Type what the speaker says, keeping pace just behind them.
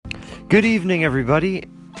Good evening, everybody,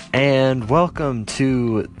 and welcome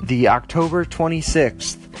to the October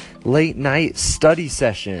 26th late night study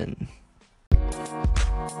session.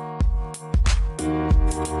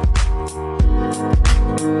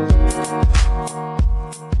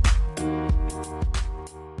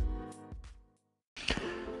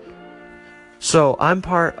 So I'm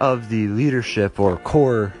part of the leadership or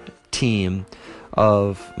core team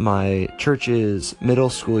of my church's middle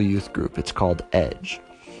school youth group. It's called EDGE.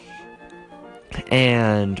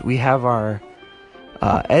 And we have our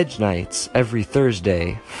EDGE nights every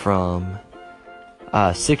Thursday from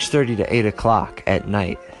 6:30 to 8 o'clock at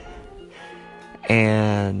night.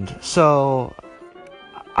 And so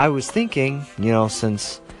I was thinking,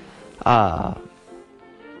 since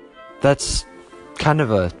that's kind of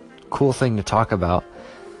a cool thing to talk about,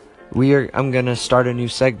 I'm going to start a new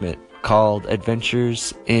segment called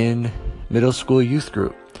Adventures in Middle School Youth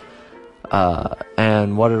Group.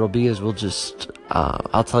 And what it'll be is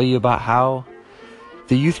I'll tell you about how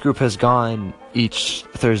the youth group has gone each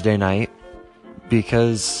Thursday night,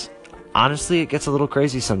 because honestly, it gets a little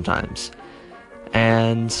crazy sometimes.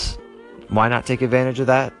 And why not take advantage of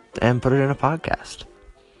that and put it in a podcast?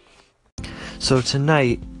 So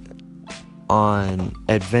tonight on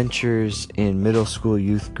Adventures in Middle School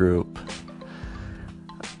Youth Group,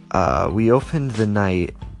 we opened the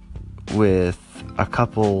night with a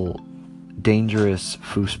couple dangerous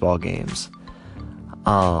foosball games,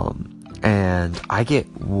 and I get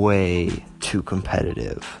way too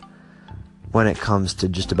competitive when it comes to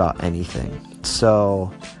just about anything.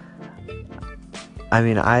 So I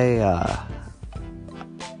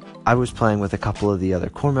was playing with a couple of the other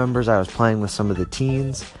core members. I was playing with some of the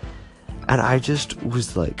teens, and I just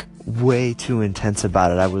was way too intense about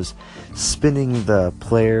it. I was spinning the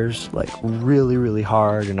players really, really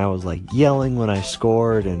hard, and I was yelling when I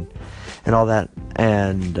scored and all that,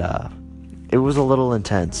 and it was a little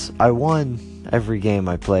intense. I won every game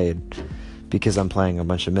I played because I'm playing a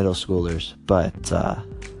bunch of middle schoolers, but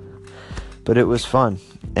it was fun,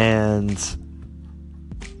 and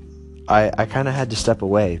I kind of had to step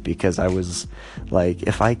away because I was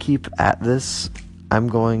if I keep at this, I'm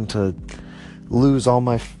going to lose all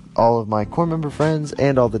of my core member friends,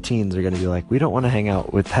 and all the teens are going to be we don't want to hang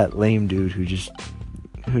out with that lame dude who just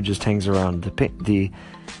hangs around the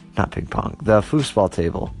foosball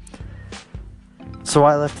table. So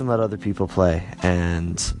I left and let other people play,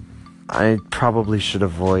 and I probably should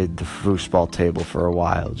avoid the foosball table for a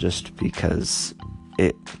while, just because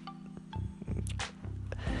it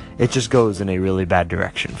just goes in a really bad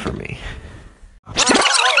direction for me.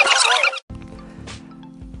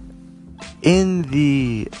 In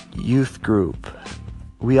the youth group,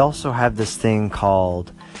 we also have this thing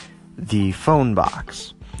called the phone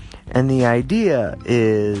box. And the idea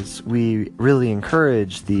is we really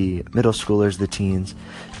encourage the middle schoolers, the teens,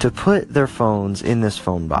 to put their phones in this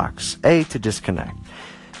phone box. To disconnect.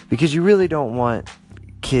 Because you really don't want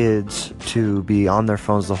kids to be on their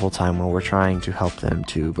phones the whole time while we're trying to help them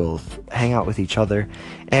to both hang out with each other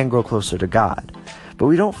and grow closer to God. But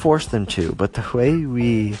we don't force them to. But the way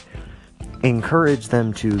we encourage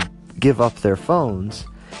them to give up their phones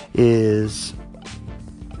is,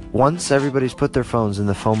 once everybody's put their phones in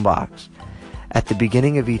the phone box, at the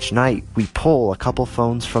beginning of each night, we pull a couple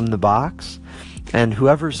phones from the box, and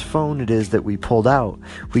whoever's phone it is that we pulled out,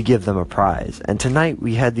 we give them a prize. And tonight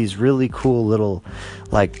we had these really cool little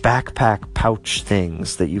backpack pouch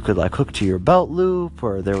things that you could hook to your belt loop,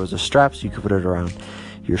 or there was a strap so you could put it around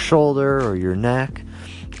your shoulder or your neck.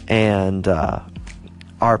 And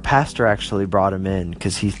our pastor actually brought them in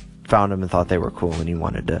because he found them and thought they were cool, and he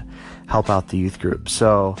wanted to help out the youth group.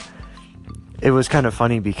 So it was kind of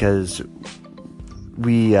funny because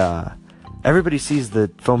everybody sees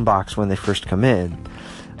the phone box when they first come in,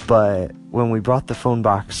 but when we brought the phone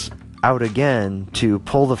box out again to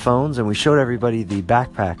pull the phones and we showed everybody the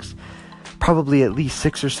backpacks, probably at least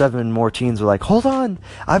 6 or 7 more teens were hold on,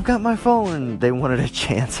 I've got my phone, and they wanted a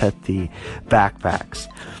chance at the backpacks.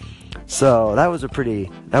 So that was a pretty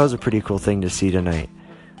cool thing to see tonight.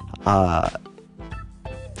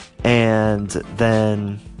 And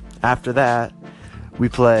then after that, we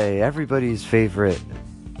play everybody's favorite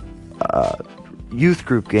youth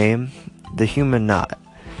group game, the Human Knot.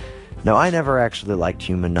 Now, I never actually liked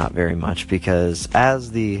Human Knot very much because,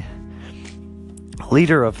 as the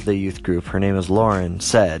leader of the youth group, her name is Lauren,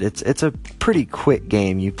 said, it's a pretty quick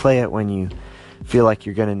game. You play it when you feel like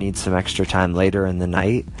you're going to need some extra time later in the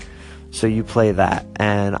night, so you play that.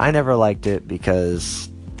 And I never liked it because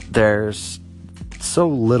there's so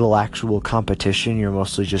little actual competition. You're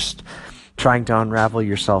mostly just trying to unravel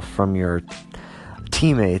yourself from your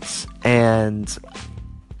teammates, and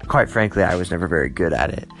quite frankly, I was never very good at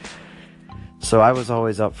it. So I was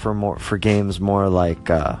always up for games more like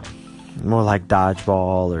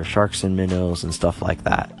dodgeball or sharks and minnows and stuff like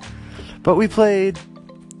that. But we played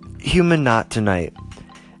Human Knot tonight,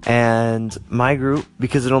 and my group,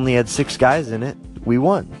 because it only had 6 guys in it, we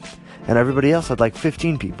won, and everybody else had like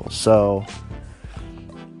 15 people. So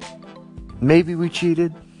maybe we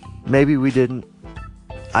cheated, maybe we didn't.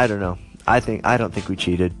 I don't know. I don't think we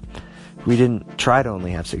cheated. We didn't try to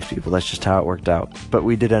only have 6 people. That's just how it worked out. But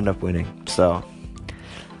we did end up winning. So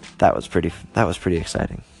that was pretty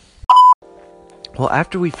exciting. Well,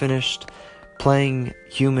 after we finished playing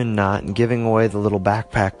Human Knot and giving away the little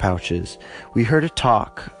backpack pouches, we heard a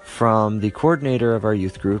talk from the coordinator of our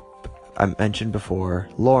youth group, I mentioned before,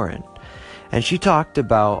 Lauren. And she talked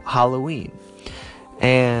about Halloween.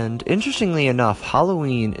 And interestingly enough,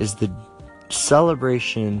 Halloween is the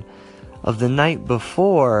celebration of the night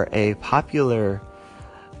before a popular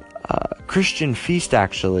Christian feast,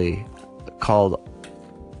 actually, called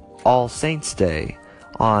All Saints' Day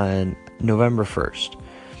on November 1st.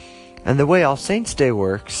 And the way All Saints' Day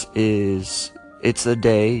works is it's a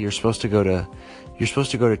day you're supposed to go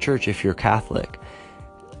to church if you're Catholic.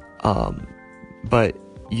 But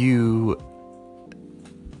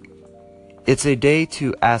it's a day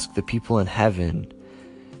to ask the people in heaven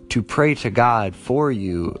to pray to God for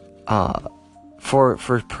you, for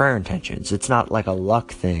prayer intentions. It's not like a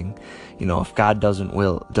luck thing. If God doesn't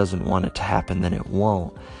want it to happen, then it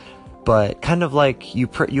won't. But kind of like you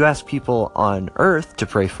ask people on earth to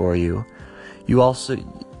pray for you,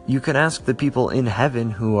 you can ask the people in heaven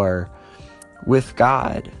who are with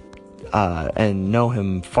God, and know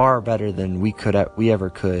Him far better than we ever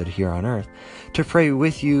could here on earth, to pray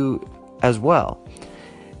with you as well.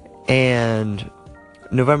 And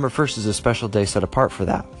November 1st is a special day set apart for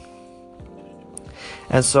that.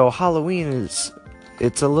 And so Halloween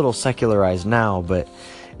it's a little secularized now, but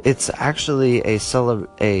it's actually a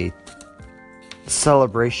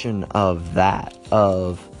celebration of that,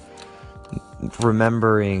 of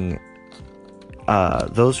remembering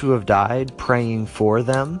those who have died, praying for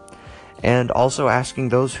them, and also asking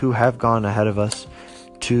those who have gone ahead of us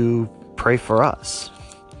to pray for us,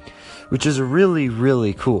 which is really,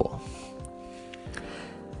 really cool.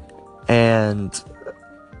 And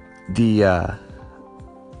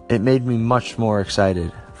it made me much more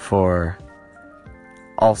excited for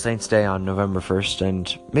All Saints' Day on November 1st,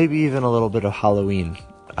 and maybe even a little bit of Halloween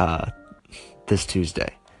this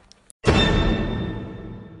Tuesday.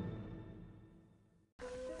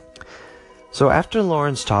 So after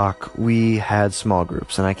Lauren's talk, we had small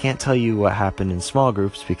groups, and I can't tell you what happened in small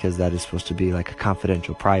groups because that is supposed to be like a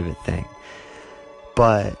confidential, private thing.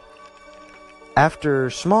 But after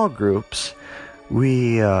small groups,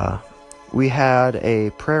 we had a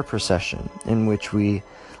prayer procession in which we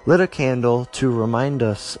lit a candle to remind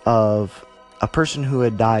us of a person who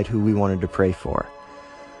had died who we wanted to pray for.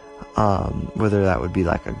 Whether that would be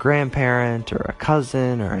like a grandparent or a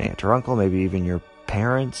cousin or an aunt or uncle, maybe even your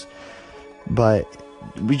parents. But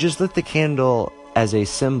we just lit the candle as a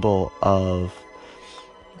symbol of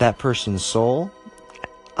that person's soul.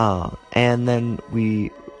 And then we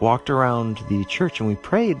walked around the church and we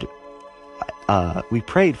prayed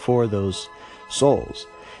for those souls.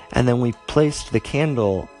 And then we placed the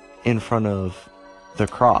candle in front of the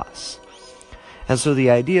cross. And so the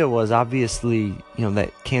idea was, obviously,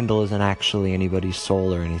 that candle isn't actually anybody's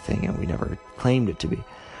soul or anything, and we never claimed it to be.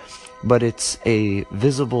 But it's a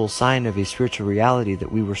visible sign of a spiritual reality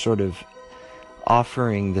that we were sort of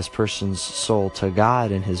offering this person's soul to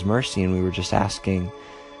God in His mercy, and we were just asking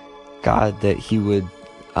God that He would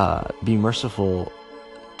be merciful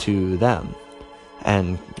to them.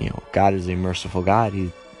 And, God is a merciful God,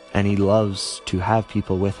 and He loves to have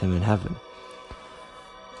people with Him in heaven.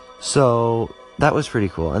 So that was pretty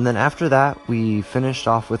cool. And then after that, we finished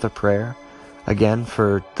off with a prayer, again,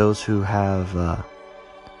 for those who have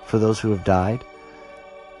died.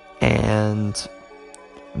 And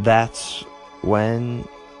that's when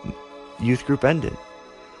youth group ended.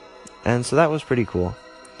 And so that was pretty cool.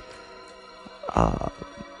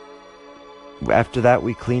 After that,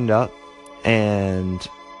 we cleaned up, and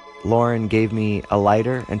Lauren gave me a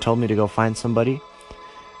lighter and told me to go find somebody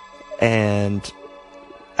and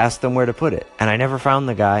ask them where to put it. And I never found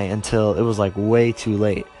the guy until it was like way too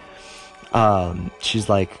late. She's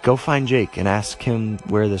like, go find Jake and ask him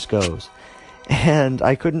where this goes. And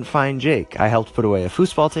I couldn't find Jake. I helped put away a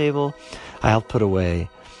foosball table. I helped put away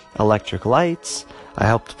electric lights. I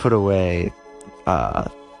helped put away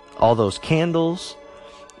all those candles.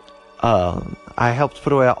 I helped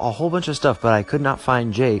put away a whole bunch of stuff, but I could not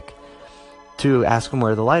find Jake to ask him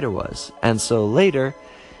where the lighter was. And so later,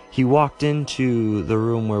 he walked into the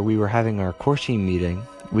room where we were having our core team meeting.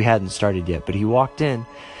 We hadn't started yet, but he walked in,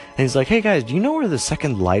 and he's like, "Hey guys, do you know where the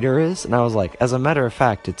second lighter is?" And I was like, "As a matter of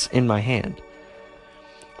fact, it's in my hand."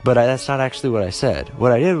 But that's not actually what I said.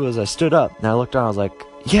 What I did was I stood up, and I looked down, I was like,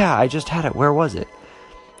 "Yeah, I just had it. Where was it?"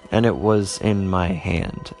 And it was in my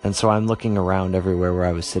hand. And so I'm looking around everywhere where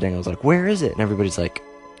I was sitting. I was like, "Where is it?" And everybody's like,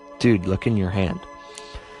 "Dude, look in your hand."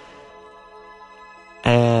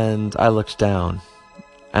 And I looked down,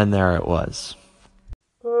 and there it was.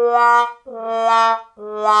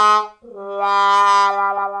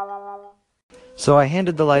 So I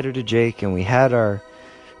handed the lighter to Jake, and we had our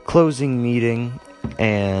closing meeting,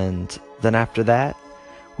 and then after that,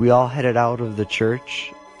 we all headed out of the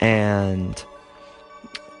church, and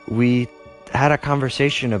we had a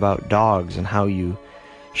conversation about dogs and how you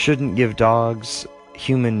shouldn't give dogs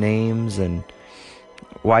human names, and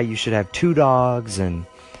why you should have 2 dogs, and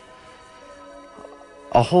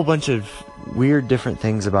a whole bunch of weird different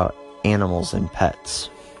things about animals and pets.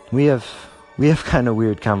 We have kind of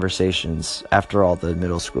weird conversations after all the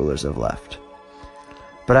middle schoolers have left.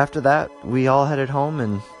 But after that, we all headed home,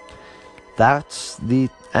 and that's the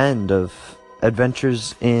end of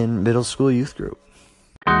Adventures in Middle School Youth Group.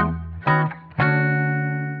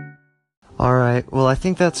 Alright, well, I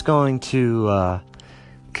think that's going to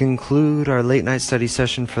conclude our late night study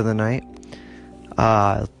session for the night.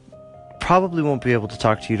 Probably won't be able to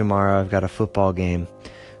talk to you tomorrow. I've got a football game.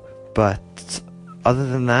 But other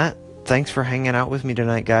than that, thanks for hanging out with me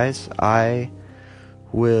tonight, guys. I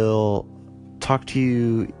will talk to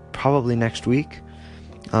you probably next week.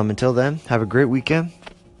 Until then, have a great weekend.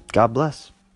 God bless.